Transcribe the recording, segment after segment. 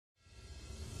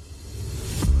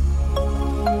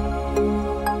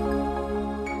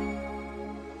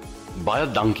Baie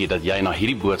dankie dat jy na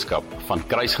hierdie boodskap van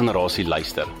Kruisgenerasie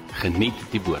luister. Geniet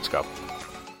die boodskap.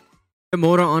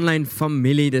 Goeiemôre aanlyn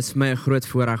familie, dis vir my 'n groot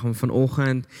voorreg om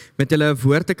vanoggend met julle 'n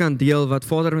woord te kan deel wat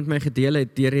Vader met my gedeel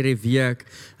het deur hierdie week.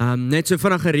 Net so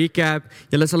vinnig 'n recap,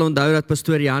 julle sal onthou dat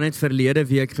Pastoor Jan het verlede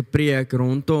week gepreek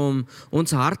rondom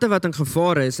ons harte wat in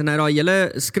gevaar is en hy het daai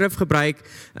hele skrif gebruik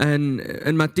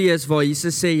in Matteus waar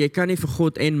Jesus sê jy kan nie vir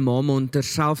God en Mammon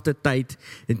terselfdertyd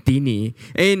dien nie.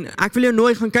 En ek wil jou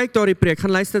nooi gaan kyk daardie preek,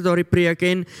 gaan luister daardie preek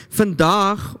en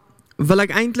vandag wil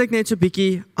ek eintlik net so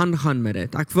bietjie aangaan met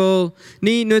dit. Ek wil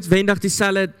nie noodwendig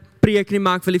dieselfde preek nie,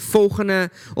 maar ek wil die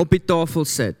volgende op die tafel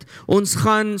sit. Ons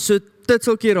gaan so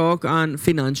titseltjie raak aan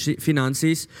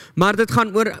finansies, maar dit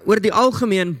gaan oor die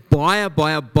algemeen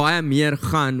baie meer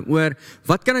gaan oor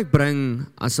wat kan ek bring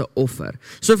as 'n offer.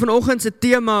 So vanoggend se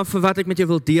tema vir wat ek met jou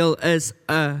wil deel is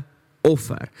 'n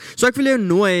offer. So ek wil jou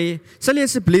nooi, sal jy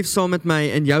asseblief saam met my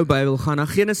in jou Bybel gaan na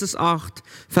Genesis 8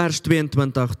 vers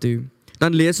 22 toe.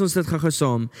 Dan lees ons dit gou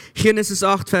saam. Genesis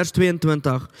 8 vers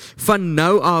 22. Van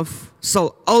nou af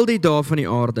sal al die dae van die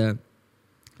aarde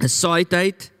 'n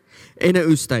saaityd en 'n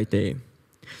oestyd hê.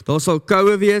 Daar sal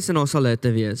koue wees en daar sal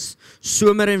hitte wees.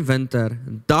 Somer en winter,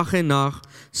 dag en nag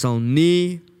sal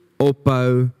nie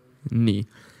ophou nie.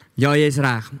 Ja, jy is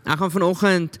reg. Ek gaan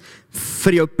vanoggend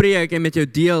vir jou preek en met jou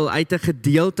deel uit 'n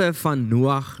gedeelte van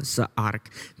Noag se ark.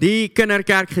 Die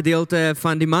kinderkerk gedeelte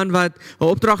van die man wat 'n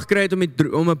opdrag gekry het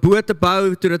om 'n boot te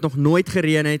bou toe dit nog nooit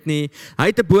gereën het nie. Hy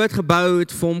het 'n boot gebou,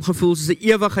 het vir hom gevoel soos 'n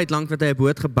ewigheid lank wat hy 'n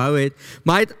boot gebou het,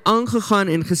 maar hy het aangegaan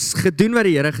en gedoen wat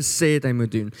die Here gesê het hy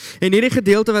moet doen. En hierdie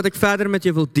gedeelte wat ek verder met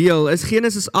jou wil deel is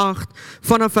Genesis 8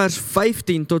 vanaf vers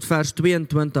 15 tot vers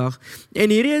 22. En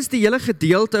hierdie is die hele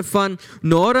gedeelte van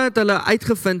nadat hulle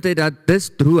uitgevind het dat dis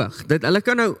droog. Dat hulle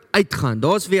kan nou uitgaan,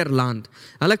 daar's weer land.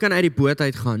 Hulle kan uit die boot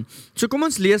uitgaan. So kom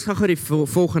ons lees gou die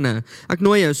volgende. Ek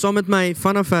nooi jou saam met my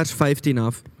vanaf vers 15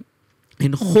 af.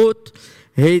 En God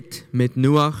het met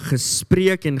Noag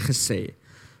gespreek en gesê.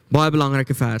 Baie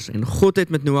belangrike vers. En God het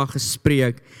met Noag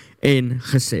gespreek en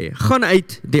gesê. Gaan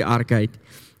uit die ark uit.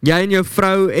 Jy en jou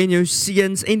vrou en jou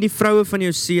seuns en die vroue van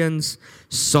jou seuns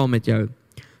saam met jou.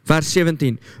 Vers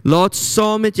 17, laat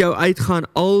saam met jou uitgaan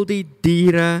al die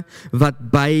diere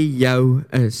wat by jou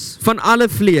is, van alle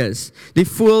vlees, die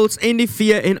voëls en die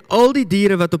vee en al die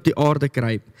diere wat op die aarde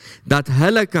kruip, dat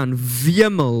hulle kan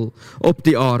wemel op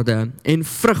die aarde en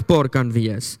vrugbaar kan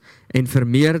wees en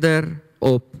vermeerder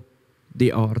op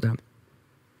die aarde.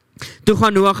 Toe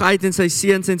gaan Noag uit en sy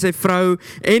seuns en sy vrou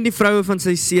en die vroue van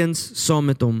sy seuns saam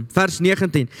met hom. Vers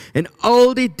 19, en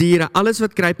al die diere, alles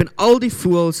wat kruip en al die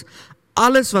voëls,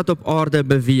 alles wat op aarde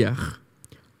beweeg,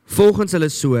 volgens hulle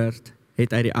soort,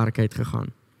 het uit die ark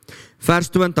uitgegaan. Vers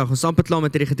 20, ons amper klaar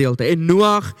met hierdie gedeelte. En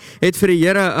Noag het vir die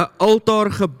Here 'n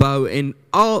altaar gebou en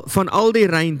van al die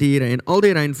reindiere en al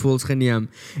die reinvoëls geneem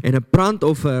en 'n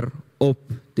brandoffer op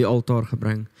die altaar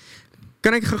gebring.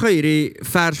 Kan ek gou hierdie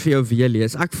vers vir jou weer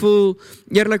lees? Ek voel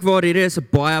eerlikwaar hierdie is 'n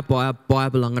baie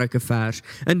belangrike vers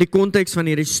in die konteks van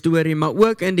hierdie storie, maar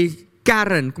ook in die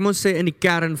kern, kom ons sê in die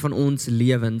kern van ons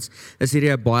lewens, is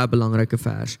hierdie 'n baie belangrike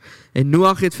vers. En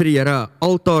Noag het vir die Here 'n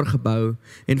altaar gebou,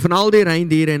 en van al die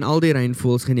reindiere en al die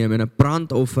reinvoëls geneem, en 'n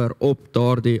brandoffer op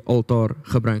daardie altaar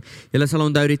gebring. Julle sal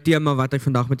onthou die tema wat ek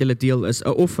vandag met julle deel is 'n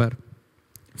offer.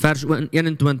 Vers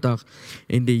 21,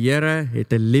 en die Here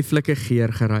het 'n lieflike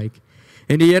geur geruik.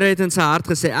 En die Here het in sy hart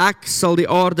gesê, ek sal die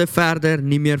aarde verder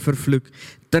nie meer vervloek,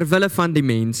 ter wille van die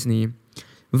mens nie.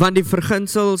 Want die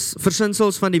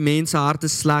versinsels van die mens se hart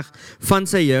is sleg van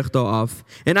sy jeug daaraf.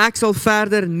 En ek sal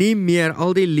verder nie meer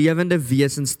al die lewende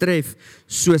wesens tref,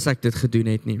 soos ek dit gedoen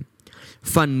het nie.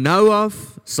 Van nou af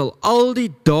sal al die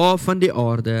dae van die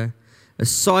aarde 'n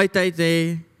saaityd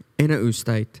hê en 'n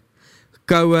oestyd,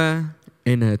 koue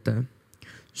en hitte.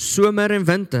 Somer en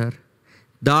winter,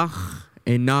 dag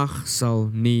en nag sal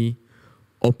nie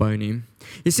ophou nie.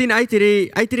 Jy sien uit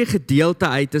hierdie gedeelte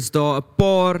uit is daar 'n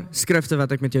paar skrifte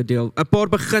wat ek met jou deel, 'n paar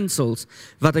beginsels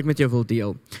wat ek met jou wil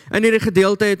deel. In hierdie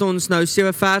gedeelte het ons nou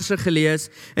 7 verse gelees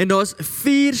en daar's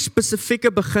 4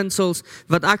 spesifieke beginsels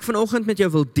wat ek vanoggend met jou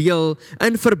wil deel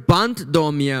in verband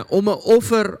daarmee om 'n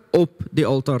offer op die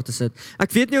altaar te sit.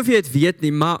 Ek weet nie of jy dit weet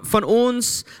nie, maar van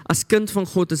ons as kind van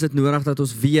God is dit nodig dat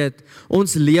ons weet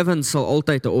ons lewens sal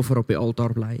altyd 'n offer op die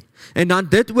altaar bly. En dan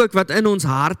dit ook wat in ons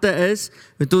harte is,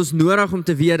 het ons nodig om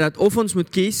te weet dat of ons moet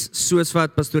kies, soos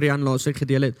wat Pastoor Jan laasweek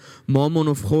gedeel het, Mammon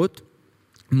of God,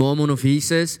 Mammon of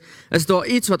Jesus, is daar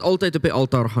iets wat altyd op die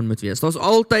altaar gaan moet wees. Daar's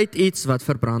altyd iets wat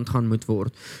verbrand gaan moet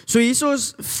word. So hier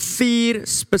is 4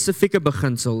 spesifieke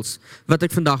beginsels wat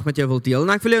ek vandag met jou wil deel. En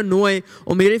ek wil jou nooi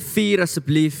om hierdie 4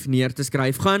 asseblief neer te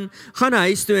skryf. Gaan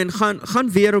huis toe en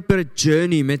gaan weer op 'n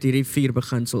journey met hierdie 4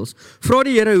 beginsels. Vra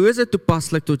die Here, hoe is dit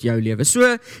toepaslik tot jou lewe?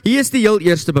 So, hier is die heel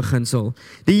eerste beginsel.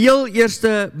 Die heel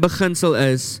eerste beginsel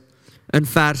is in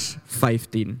vers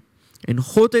 15. En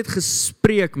God het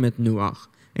gespreek met Noag.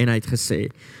 En hy het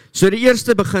gesê. So die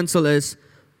eerste beginsel is,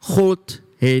 God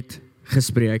het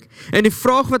gespreek. En die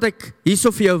vraag wat ek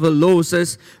hierso vir jou wil los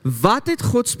is, wat het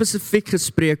God spesifiek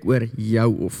gespreek oor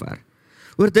jou offer?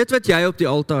 Oor dit wat jy op die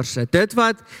altaar sit, dit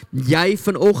wat jy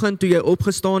vanoggend toe jy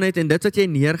opgestaan het en dit wat jy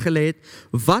neergelê het,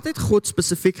 wat het God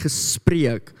spesifiek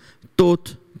gespreek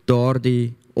tot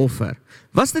daardie offer?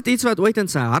 Was dit iets wat ooit in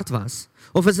sy hart was?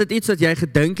 Of is dit iets wat jy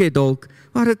gedink het dalk,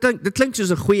 maar dit klink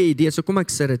soos 'n goeie idee, so kom ek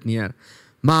sit dit neer.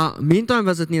 Maar meantime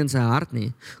was dit nie in sy hart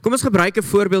nie. Kom ons gebruik 'n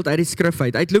voorbeeld uit die skrif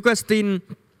uit Lukas 10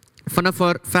 vanaf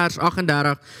vers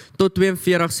 38 tot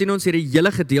 42 sien ons hierdie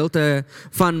hele gedeelte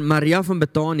van Maria van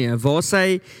Betanië waar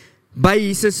sy by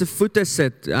Jesus se voete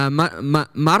sit.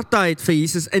 Martha het vir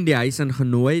Jesus in die huis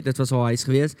ingenooi, dit was haar huis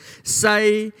gewees.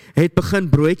 Sy het begin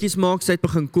broodjies maak, sy het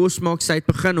begin kos maak, sy het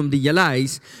begin om die hele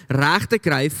huis reg te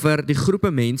kry vir die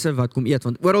groepe mense wat kom eet,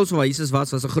 want oral waar Jesus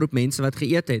was 'n groep mense wat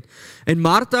geëet het. En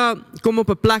Martha kom op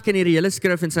 'n plek in hierdie hele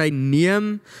skrif en sy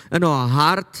neem in haar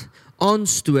hart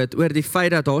aanstoot oor die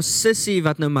feit dat haar sussie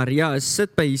wat nou Maria is,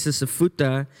 sit by Jesus se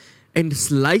voete en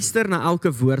luister na elke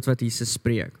woord wat Jesus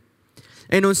spreek.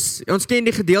 En ons ken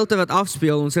die gedeelte wat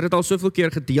afspeel, ons het dit al soveel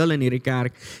keer gedeel in hierdie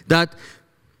kerk, dat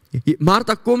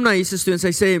Martha kom na Jesus toe en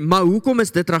sy sê, maar hoekom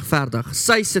is dit regverdig?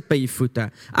 Sy sit by die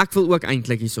voete, ek wil ook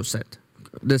eintlik hierso sit.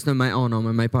 Dis nou my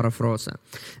aanname, my parafrase.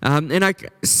 En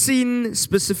ek sien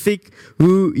spesifiek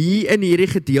hoe hier in hierdie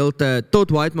gedeelte,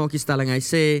 tot White maak die stelling, hy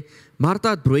sê,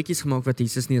 Martha het broodjies gemaak wat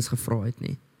Jesus nie eens gevra het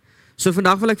nie. So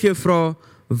vandag wil ek vir jou vra,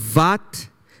 wat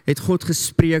het God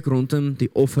gespreek rondom die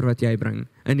offer wat jy bring?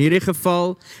 In hierdie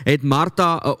geval het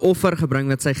Martha 'n offer gebring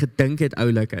wat sy gedink het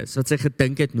oulik is, wat sy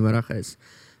gedink het nodig is.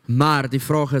 Maar die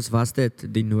vraag is, was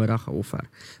dit die nodige offer?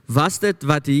 Was dit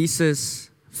wat Jesus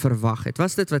verwag het?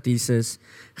 Was dit wat Jesus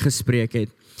gespreek het?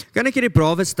 Kan ek hierdie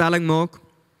brawe stelling maak?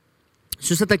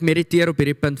 Soos dat ek mediteer op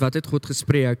hierdie punt, wat het God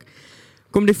gespreek?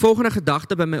 Kom die volgende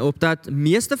gedagte by my op, dat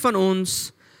meeste van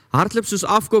ons hardloop soos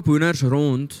afkoophoenders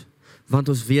rond, want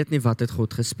ons weet nie wat het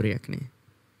God gespreek nie.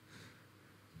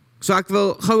 So ek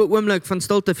wil gou 'n oomblik van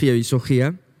stilte vir jou hierso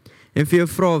gee, en vir jou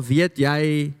vra, weet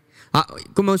jy,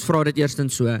 kom ons vra dit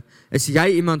eerstens so, is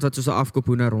jy iemand wat soos 'n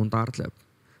afkoophoender rondhardloop?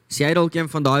 Is jy dalk een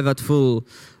van daai wat voel,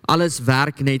 alles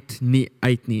werk net nie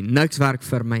uit nie, niks werk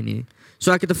vir my nie?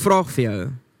 So ek het 'n vraag vir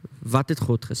jou, wat het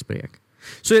God gespreek?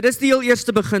 So dit is die heel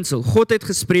eerste beginsel, God het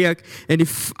gespreek en die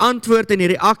antwoord en die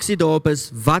reaksie daarop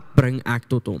is, wat bring ek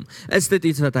tot hom? Is dit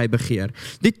iets wat hy begeer?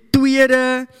 Die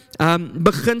tweede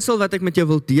beginsel wat ek met jou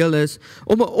wil deel is,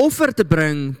 om 'n offer te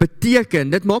bring beteken,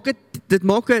 dit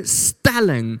maak 'n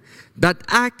stelling, dat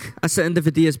ek as 'n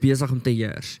individu is besig om te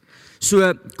heers.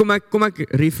 So kom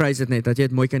ek rephrase dit net, dat jy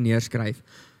dit mooi kan neerskryf.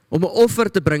 Om 'n offer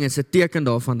te bring is 'n teken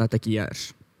daarvan dat ek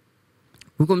heers.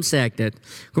 Hoekom sê ek dit?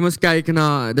 Kom ons kyk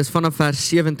na, dis vanaf vers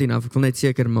 17 af, ek wil net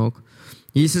seker maak.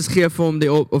 Jesus gee vir hom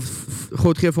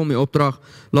God gee vir hom die opdrag,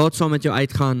 laat saam met jou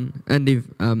uitgaan in die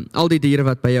al die diere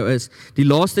wat by jou is. Die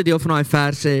laaste deel van daai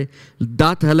vers sê,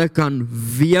 dat hulle kan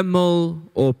wemel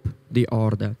op die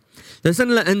aarde. Dis in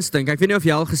hulle instink, ek weet nie of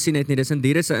jy al gesien het nie, dis in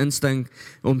diere se instink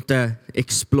om te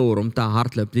explore, om te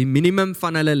hardloop. Die minimum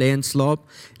van hulle lê in slaap.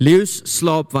 Leeu's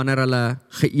slaap wanneer hulle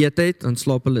geëet het, dan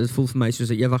slaap hulle, dit voel vir my soos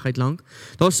 'n ewigheid lank.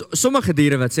 Daar's sommige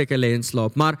diere wat seker lê in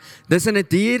slaap, maar dis in 'n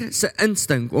dier se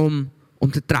instink om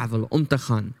te travel, om te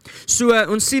gaan. So,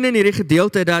 ons sien in hierdie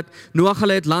gedeelte dat Noag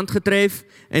hulle het land getref,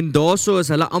 en daarso is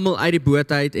hulle almal uit die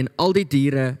boot uit, en al die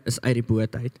diere is uit die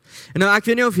boot uit. En nou, ek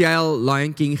weet nie of jy al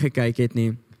Lion King gekyk het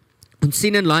nie. Ons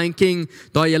sien in Lion King,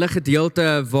 daai hele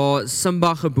gedeelte waar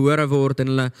Simba gebore word,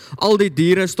 en al die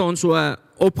diere staan so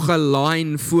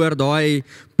opgelyn voor daai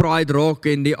Pride Rock,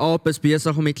 en die aap is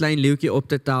besig om die klein leeuetjie op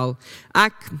te tel.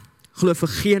 Ek glo vir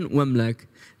geen oomblik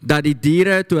dat die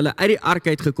diere, toe hulle uit die ark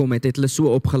uitgekom het hulle so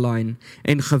opgelyn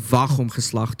en gewag om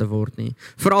geslag te word nie.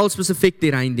 Veral spesifiek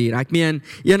die reindier. Ek meen,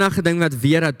 enige ding wat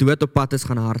weer dat dood op pad is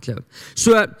gaan hardloop.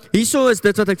 So, hierso is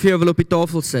dit wat ek vir jou wil op die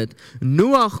tafel sit.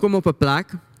 Noag kom op 'n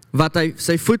plek, wat hy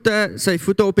sy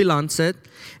voete op die land sit,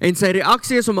 en sy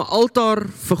reaksie is om 'n altaar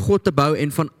vir God te bou,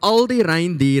 en van al die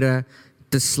reindiere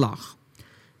te slag.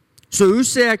 So, hoe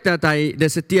sê ek dat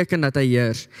dis 'n teken dat hy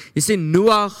heers? Jy sien,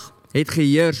 Noag het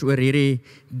geheers oor hierdie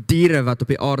diere wat op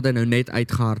die aarde nou net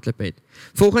uitgehardloop het.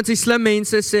 Volgens die slim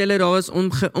mense sê hulle daar was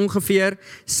ongeveer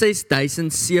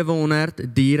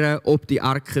 6700 diere op die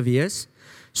ark gewees.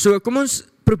 So kom ons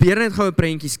probeer net gou 'n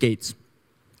prentjie skets.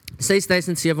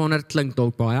 6700 klink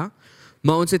dalk baie,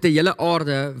 maar ons het 'n hele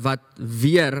aarde wat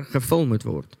weer gevul moet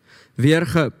word. Weer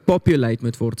gepopulate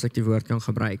moet word, as ek die woord kan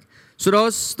gebruik. So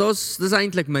dis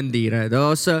eintlik min diere.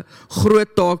 Daar's 'n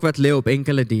groot taak wat lê op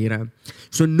enkele diere.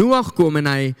 So Noag kom en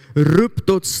hy roep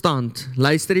tot stand.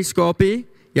 Luister die skapie,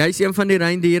 jy's een van die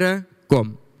reindiere,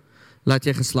 kom. Laat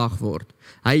jy geslag word.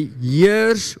 Hy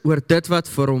heers oor dit wat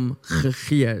vir hom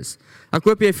gegee is. Ek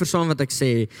hoop jy verstaan wat ek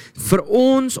sê. Vir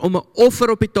ons om 'n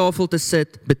offer op die tafel te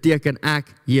sit, beteken ek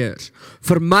heers.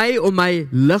 Vir my om my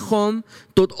liggaam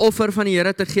tot offer van die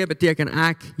Here te gee, beteken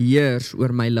ek heers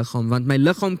oor my liggaam. Want my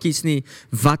liggaam kies nie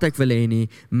wat ek wil hê nie.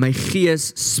 My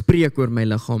gees spreek oor my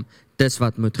liggaam. Dis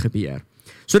wat moet gebeur.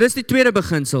 So dis die tweede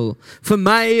beginsel. Vir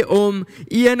my om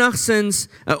enigsins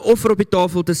 'n offer op die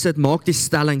tafel te sit, maak die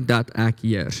stelling dat ek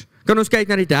heers. Kan ons kyk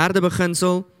na die derde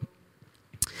beginsel?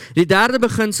 Die derde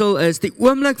beginsel is, die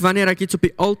oomblik wanneer ek iets op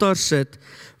die altaar sit,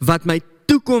 wat my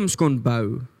toekoms kon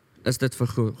bou, is dit vir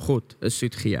God 'n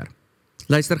soetgeer.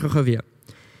 Luister gou weer.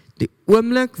 Die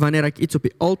oomblik wanneer ek iets op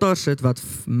die altaar sit, wat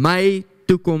my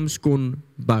toekoms kon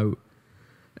bou,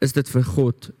 is dit vir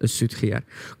God 'n soetgeer.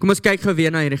 Kom ons kyk gou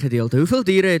weer na hierdie gedeelte. Hoeveel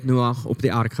diere het Noag op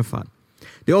die ark gevat?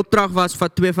 Die opdrag was,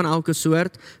 vat 2 van elke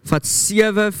soort, vat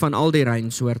 7 van al die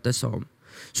reinsoorte saam.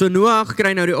 So Noag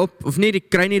kry nou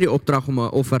kry nie die opdrag om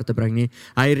 'n offer te bring nie.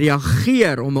 Hy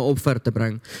reageer om 'n offer te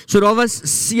bring. So daar was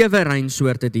 7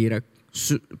 reinsoorte diere,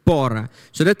 pare.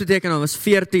 So dit beteken daar was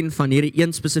 14 van hierdie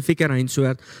een spesifieke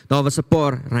reinsoort. Daar was 'n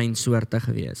paar reinsoorte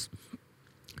gewees.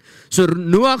 So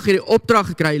Noag het die opdrag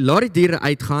gekry, laat die diere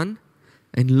uitgaan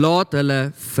en laat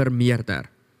hulle vermeerder.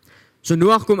 So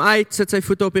Noag kom uit, sit sy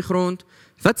voete op die grond.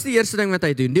 Wat is die eerste ding wat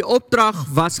hy doen? Die opdrag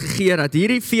was gegee dat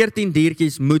hierdie 14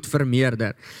 diertjies moet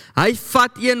vermeerder. Hy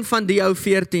vat een van die ou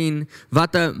 14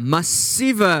 wat 'n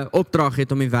massiewe opdrag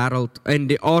het om die wêreld en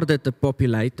die aarde te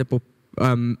populate,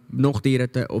 nog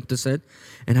diere op te sit.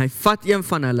 En hy vat een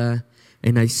van hulle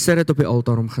en hy sit dit op die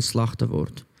altaar om geslag te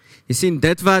word. Jy sien,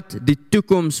 dit wat die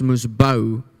toekoms moes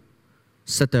bou,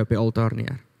 sit hy op die altaar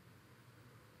neer.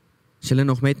 Is julle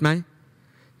nog met my?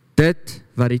 Dit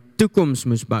wat die toekoms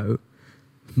moes bou,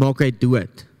 maak hy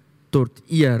dood tot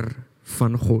eer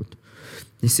van God.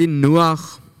 Jy sien,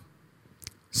 Noag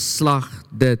slag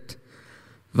dit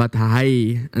wat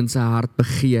hy in sy hart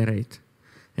begeer het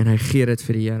en hy gee dit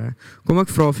vir die Here. Kom ek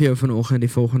vra vir jou vanoggend die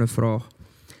volgende vraag.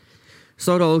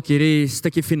 Sou dalk hierdie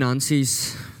stukkie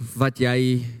finansies wat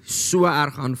jy so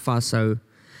erg aan vashou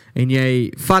en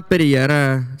jy vat by die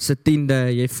Here se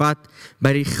 10de, jy vat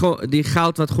by die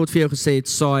geld wat God vir jou gesê het,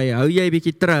 saai, hou jy 'n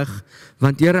bietjie terug,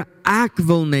 want Here, ek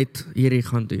wil net hierdie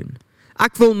gaan doen.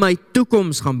 Ek wil my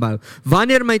toekoms gaan bou.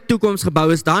 Wanneer my toekoms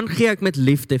gebou is, dan gee ek met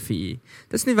liefde vir U.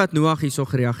 Dis nie wat Noag hierso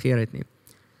gereageer het nie.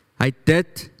 Hy het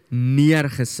dit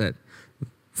neergesit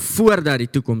voordat die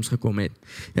toekoms gekom het.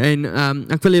 En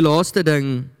ek wil die laaste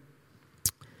ding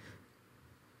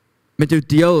met jou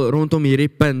deel rondom hierdie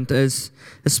punt is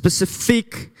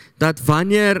spesifiek dat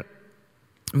wanneer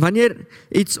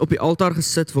iets op die altaar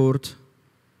gesit word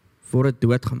dit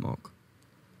doodgemaak.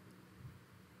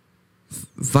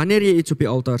 Wanneer jy iets op die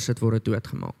altaar sit, word dit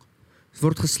doodgemaak. Het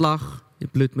word geslag, die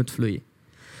bloed moet vloei.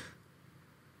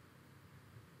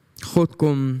 God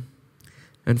kom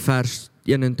in vers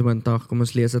 21, kom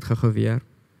ons lees dit gou weer.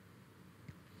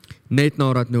 Net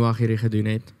nadat Noag hierdie gedoen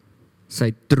het,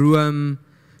 sy droom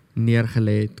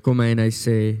neergelê het, kom hy en hy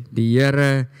sê, die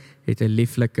Here het 'n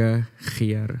lieflike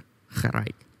geur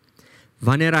geruik.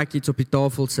 Wanneer ek iets op die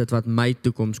tafel sit wat my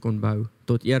toekoms kon bou,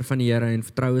 tot eer van die Here en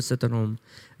vertroue sit in hom,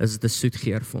 is dit 'n soet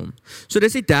geur vir hom. So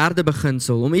dis die derde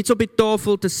beginsel, om iets op die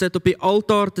tafel te sit, op die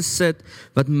altaar te sit,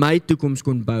 wat my toekoms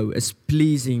kon bou, is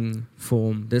pleasing vir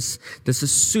hom. Dis 'n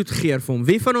soet geur vir hom.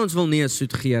 Wie van ons wil nie 'n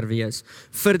soet geur wees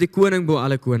vir die koning bo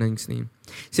alle konings nie?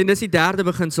 Sien, dis die derde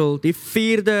beginsel. Die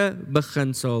vierde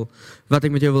beginsel wat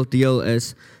ek met jou wil deel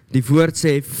is, die woord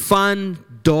sê, van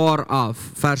daar af,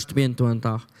 vers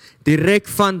 22, direk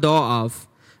van daar af,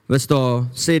 was daar,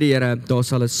 sê die Here, daar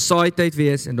sal 'n saaityd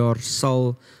wees en daar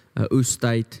sal 'n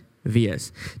oestyd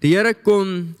wees. Die Here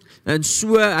kom in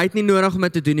so, hy het nie nodig om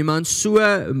dit te doen nie, maar in so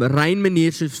rein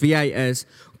manier soos wie hy is,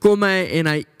 kom hy en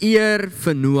hy eer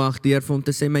vir Noag deur vir hom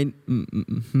te sê,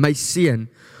 my seun,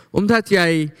 omdat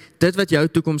jy dit wat jou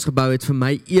toekoms gebou het vir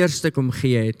my eerste kom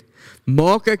gee het,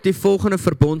 maak ek die volgende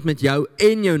verbond met jou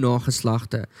en jou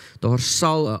nageslagte. Daar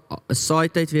sal 'n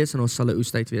saaityd wees en daar sal 'n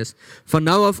oestyd wees. Van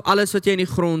nou af alles wat jy in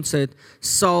die grond sit,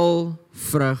 sal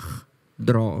vrug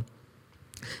dra.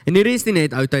 En hier is nie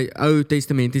net Ou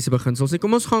Testamentiese beginsels nie.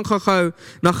 Kom ons gaan gou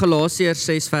na Galasiërs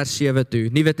 6 vers 7 toe,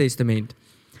 Nuwe Testament.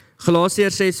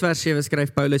 Galasiërs 6 vers 7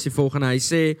 skryf Paulus die volgende, hy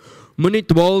sê, moenie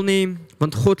dwaal nie,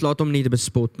 want God laat hom nie te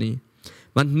bespot nie.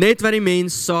 Want net wat die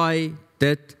mens saai,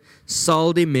 dit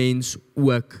sal die mens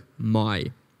ook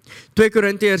maai. 2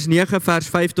 Korintiërs 9 vers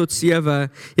 5 tot 7,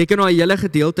 jy kan nou 'n hele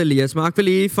gedeelte lees, maar ek wil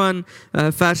hier van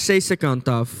vers 6 se kant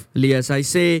af lees. Hy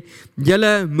sê,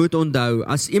 julle moet onthou,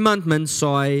 as iemand min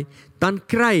saai, dan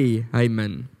kry hy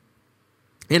min.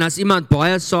 En as iemand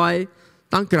baie saai,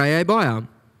 dan kry hy baie.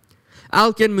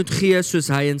 Elkeen moet gee soos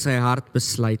hy in sy hart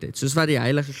besluit het, soos wat die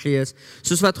Heilige Gees,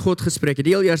 soos wat God gespreek het,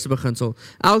 die heel eerste beginsel.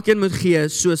 Elkeen moet gee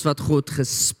soos wat God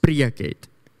gespreek het.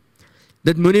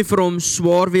 Dit moenie vir hom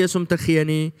swaar wees om te gee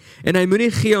nie, en hy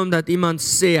moenie gee omdat iemand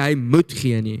sê hy moet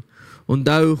gee nie.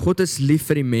 Onthou, God is lief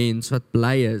vir die mens wat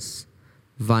bly is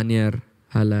wanneer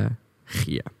hulle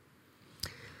gee.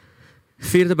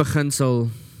 Vierde beginsel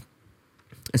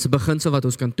is 'n beginsel wat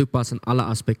ons kan toepas in alle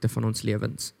aspekte van ons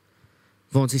lewens.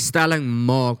 Waar ons die stelling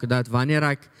maak dat wanneer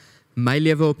ek my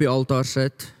lewe op die altaar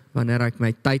sit, wanneer ek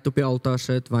my tyd op die altaar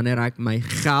sit, wanneer ek my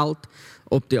geld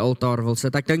op die altaar wil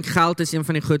sit. Ek dink geld is een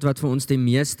van die goed wat vir ons die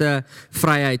meeste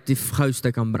vryheid die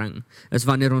gouste kan bring, is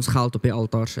wanneer ons geld op die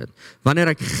altaar sit. Wanneer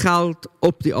ek geld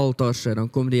op die altaar sit, dan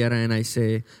kom die Here en hy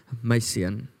sê, my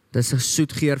seun, dis 'n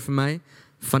soet geur vir my,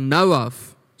 van nou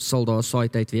af sal daar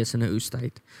saaityd wees en 'n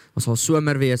oestyd. Daar sal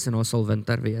somer wees en daar sal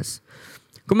winter wees.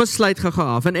 Kom ons sluit gou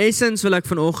af. In essence wil ek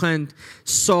vanoggend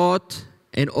saad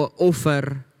en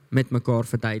offer met mekaar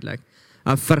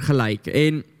vergelyk.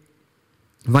 En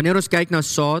wanneer ons kyk na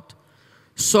saad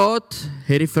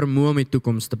het die vermoë om die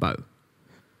toekoms te bou.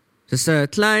 Dis 'n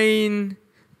klein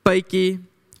pytjie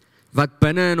wat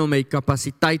binne in hom die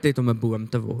kapasiteit het om 'n boom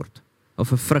te word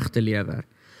of 'n vrug te lewer.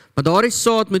 Maar daardie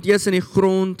saad moet eers in die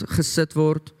grond gesit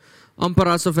word, amper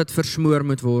asof dit versmoor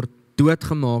moet word,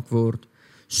 doodgemaak word,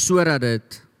 sodat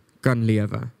dit kan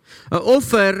lewe. 'n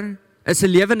Offer is 'n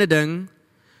lewende ding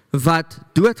wat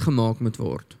doodgemaak moet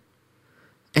word.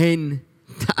 En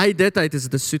uit dit uit is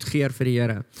dit 'n soet geur vir die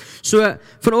Here. So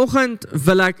vanoggend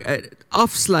wil ek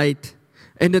afsluit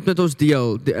en dit met ons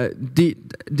deel,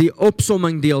 die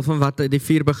opsomming deel van wat die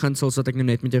 4 beginsels wat ek nou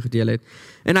net met jou gedeel het.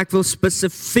 En ek wil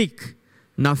spesifiek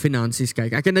na finansies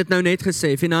kyk. Ek het dit nou net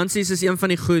gesê, finansies is een van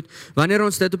die goed, wanneer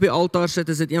ons dit op die altaar sit,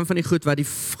 is dit een van die goed wat die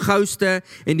gouste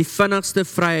en die vinnigste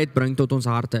vryheid bring tot ons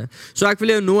harte. So ek wil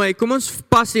jou nooi, kom ons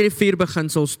pas hierdie 4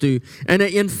 beginsels toe, in 'n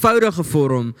eenvoudige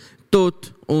vorm,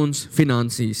 tot ons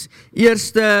finansies.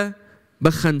 Eerste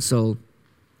beginsel,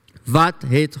 wat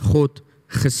het God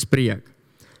gespreek?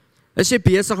 Is jy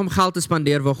besig om geld te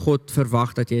spandeer waar God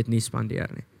verwag dat jy dit nie spandeer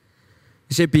nie?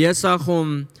 Is jy besig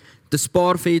om te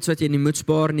spaar vir iets wat jy nie moet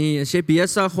spaar nie? Is jy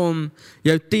besig om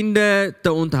jou 10de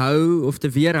te onthou of te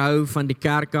weerhou van die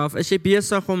kerk af? Is jy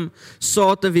besig om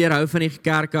saad te weerhou van die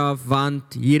kerk af,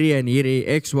 want hierdie en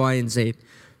hierdie X, Y en Z?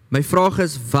 My vraag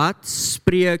is, wat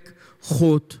spreek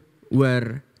God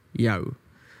oor jou?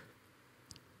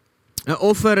 'n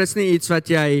Offer is nie iets wat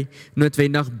jy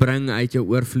noodwendig bring uit jou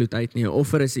oorvloed uit nie. 'n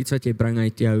Offer is iets wat jy bring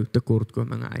uit jou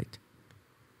tekortkominge uit.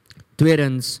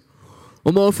 Tweedens,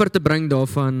 om 'n offer te bring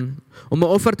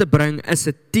is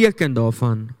 'n teken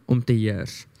daarvan om te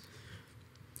heers.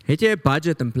 Het jy 'n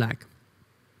budget in plek?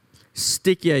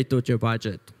 Stik jy tot jou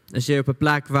budget? Is jy op 'n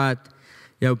plek wat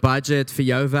jou budget vir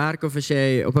jou werk, of is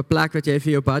jy op 'n plek wat jy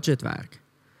vir jou budget werk?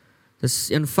 Dis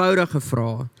 'n eenvoudige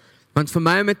vraag, want vir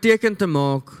my om 'n teken te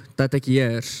maak dat ek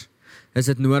heers, is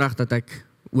dit nodig dat ek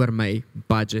oor my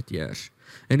budget heers.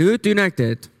 En hoe doen ek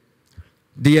dit?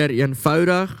 Deur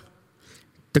eenvoudig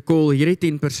te call, hierdie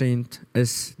 10%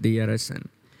 is die Here se.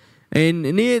 En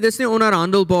nee, dis nie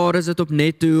onderhandelbaar, is dit op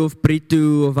netto of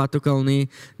bruto of wat ook al nie.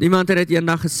 Iemand het dit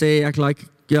eendag gesê,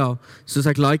 soos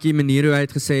ek like die manier hoe hy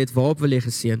het gesê het, waarop wil jy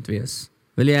geseënd wees?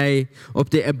 Wil jy op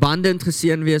die abundant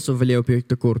geseën wees, of wil jy op jou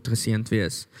tekort geseënd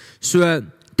wees? So,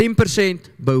 10%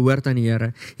 behoort aan die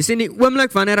Here. Jy sien, die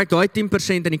oomblik wanneer ek daai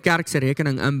 10% in die kerk se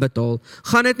rekening inbetaal,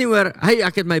 gaan dit nie oor, hey,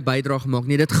 ek het my bydrae gemaak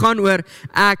nie, dit gaan oor,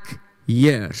 ek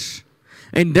heers.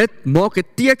 En dit maak 'n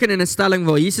teken en 'n stelling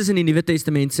waar Jesus in die Nuwe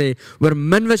Testament sê, oor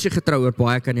min was jy getrou, oor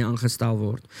baie kan jy aangestel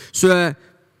word. So,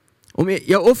 om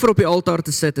jou offer op die altaar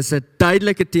te sit, is 'n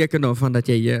duidelike teken daarvan dat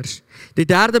jy heers. Die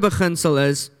derde beginsel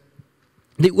is,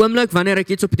 die oomblik wanneer ek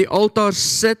iets op die altaar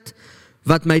sit,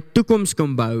 wat my toekoms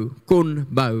kon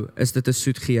bou, is dit 'n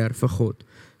soet geur vir God.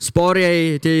 Spaar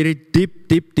jy, het jy hierdie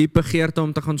diep begeerte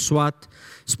om te gaan swat,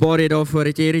 spaar jy daarvoor,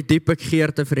 het jy hierdie diep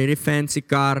begeerte vir hierdie fancy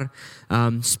kar,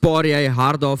 spaar jy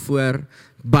hard daarvoor,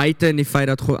 buite in die feit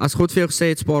dat God, as God vir jou gesê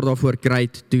het, spaar daarvoor,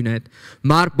 great, doen het.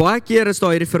 Maar baie keer is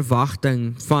daar hierdie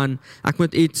verwagting van, ek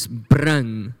moet iets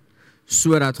bring,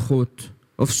 sodat God,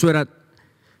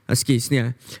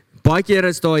 baie keer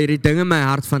is daar hierdie ding in my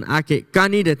hart van, ek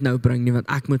kan nie dit nou bring nie, want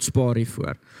ek moet spaar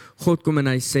hiervoor. God kom en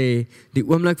hy sê, die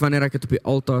oomblik wanneer ek het op die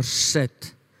altaar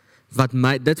sit,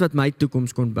 dit wat my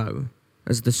toekoms kon bou,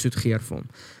 is dit 'n soet geur vir hom.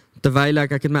 Terwyl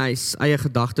ek het my eie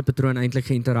gedagtepatroon eintlik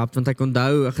geïnterrupt, want ek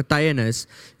onthou 'n getuienis,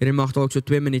 hierdie mag dalk so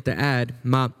 2 minute add,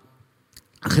 maar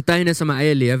 'n getuienis in my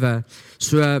eie lewe.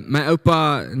 So my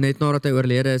oupa, net nadat hy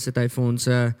oorlede is, het hy vir ons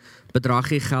 'n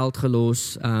bedragie geld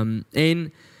gelos,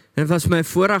 en dit was vir my 'n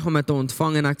voorreg om dit te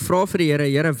ontvang, en ek vra vir die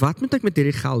Here, wat moet ek met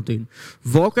hierdie geld doen?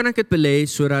 Waar kan ek dit belê,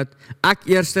 sodat ek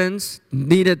eerstens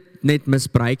nie dit net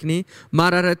misbruik nie,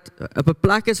 maar dat dit op 'n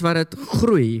plek is waar dit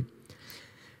groei.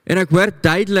 En ek hoor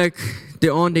duidelik die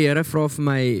Here vra vir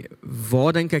my,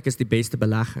 waar dink ek is die beste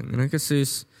belegging? En ek is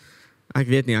soos, ek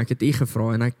weet nie, ek het u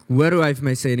gevra, en ek hoor hoe hy vir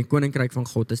my sê, in die koninkryk van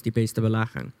God is die beste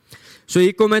belegging. So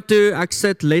hier kom dit toe, ek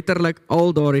sit letterlik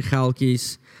al daardie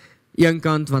geldjies, een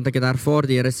kant, want ek het ervaar,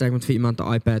 die Here sê, ek moet vir iemand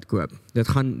 'n iPad koop.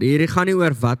 Hierdie gaan nie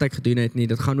oor wat ek gedoen het nie,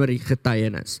 dit gaan oor die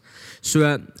getuienis. So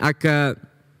ek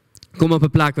kom op 'n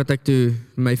plek wat ek toe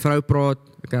met my vrou praat,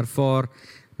 ek ervaar,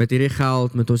 met hierdie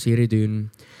geld moet ons hierdie doen.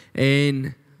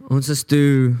 En ons is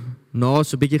toe, na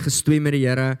so 'n bietjie gestoei met die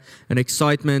Here, in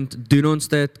excitement, doen ons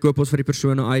dit, koop ons vir die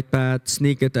persoon 'n iPad,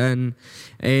 sneak dit in,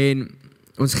 en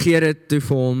ons gee dit toe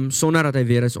vir hom, sonder dat hy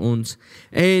weet is ons.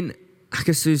 En ek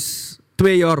is soos,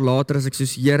 2 jaar later as ek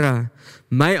soos, Here,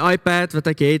 my iPad wat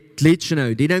ek het, glitch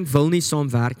nou, die ding wil nie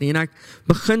saamwerk nie, en ek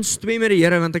begin stoei met die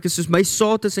Here, want ek is soos, my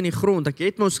saad is in die grond, ek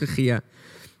het mos gegee.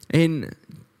 En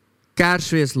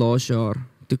Kersfees laas jaar,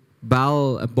 toe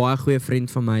bel 'n baie goeie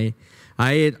vriend van my,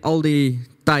 hy het al die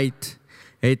tyd,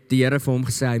 het die Here vir hom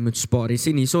gesê, hy moet spaar. Jy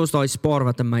sien, hier is daai spaar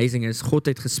wat amazing is, God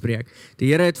het gespreek.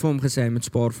 Die Here het vir hom gesê, hy moet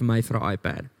spaar vir my vir 'n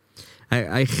iPad.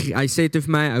 Hy sê toe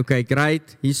vir my, okay,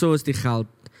 great, hier is die geld,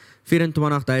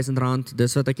 R24,000,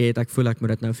 dis wat ek het, ek voel ek moet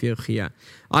dit nou vir jou gee.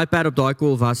 iPad op daai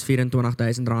call was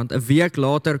R24,000, 'n week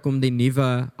later kom die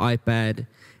nuwe iPad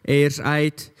Airs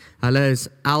uit, hulle is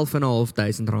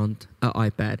R11,500 'n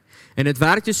iPad. En dit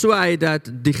werk jy so uit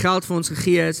dat die geld vir ons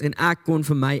gegee is, en ek kon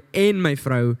vir my en my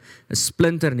vrou 'n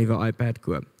splinter nuwe iPad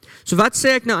koop. So wat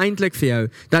sê ek nou eintlik vir jou?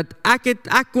 Dat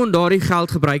ek kon daardie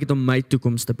geld gebruik het om my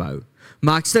toekoms te bou.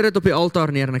 Maar ek sit dit op die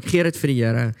altaar neer en ek gee dit vir die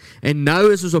Here. En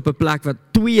nou is ons op 'n plek wat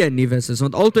 2 nuus is,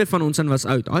 want albei van ons was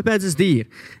oud. iPads is duur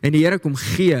en die Here kom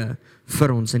gee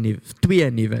vir ons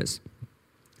 2 nuus.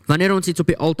 Wanneer ons iets op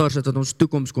die altaar sit wat ons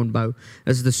toekoms kon bou,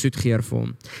 is dit 'n soet geur vir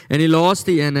hom. En die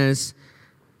laaste een is,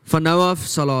 van nou af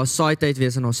sal daar 'n saaityd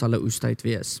wees en daar sal 'n oestyd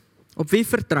wees. Op wie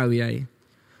vertrou jy?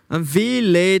 En wie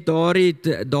lê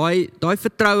daai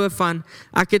vertroue van,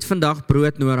 ek het vandag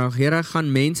brood nodig, Here,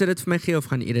 gaan mense dit vir my gee of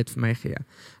gaan U dit vir my gee?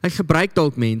 Hy gebruik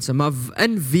dalk mense, maar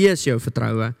in wie is jou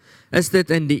vertroue? Is dit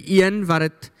in die een wat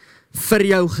dit vir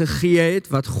jou gegee het,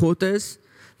 wat God is,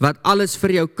 wat alles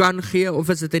vir jou kan gee, of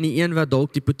is dit in die een wat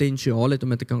dalk die potensiaal het om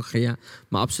dit te kan gee,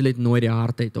 maar absoluut nooit die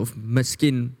hart het, of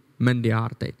miskien min die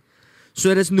hart het? So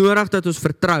dit is nodig dat ons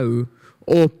vertrou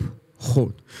op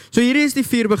God. So hierdie is die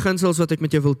 4 beginsels wat ek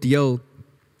met jou wil deel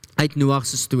uit Noag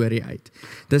se storie uit.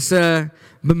 Dis 'n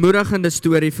bemoedigende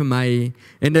storie vir my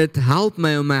en dit help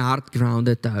my om my hart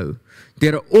grounded te hou.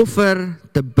 Deur 'n offer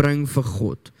te bring vir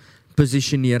God,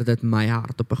 posisioneer dit my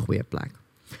hart op 'n goeie plek.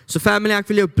 So family, ek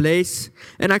wil jou bless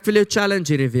en ek wil jou challenge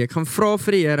hierdie week. Gaan vra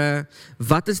vir die Here,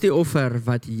 wat is die offer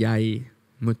wat jy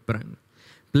moet bring?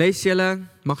 Bless julle,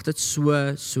 mag dit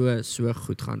so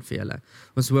goed gaan vir julle.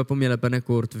 Ons hoop om julle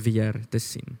binnekort weer te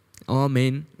sien.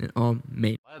 Amen en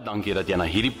amen. Baie dankie dat jy na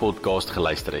hierdie podcast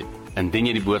geluister het. Indien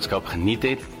jy die boodskap geniet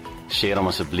het, share hom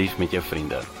asseblief met jou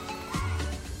vriende.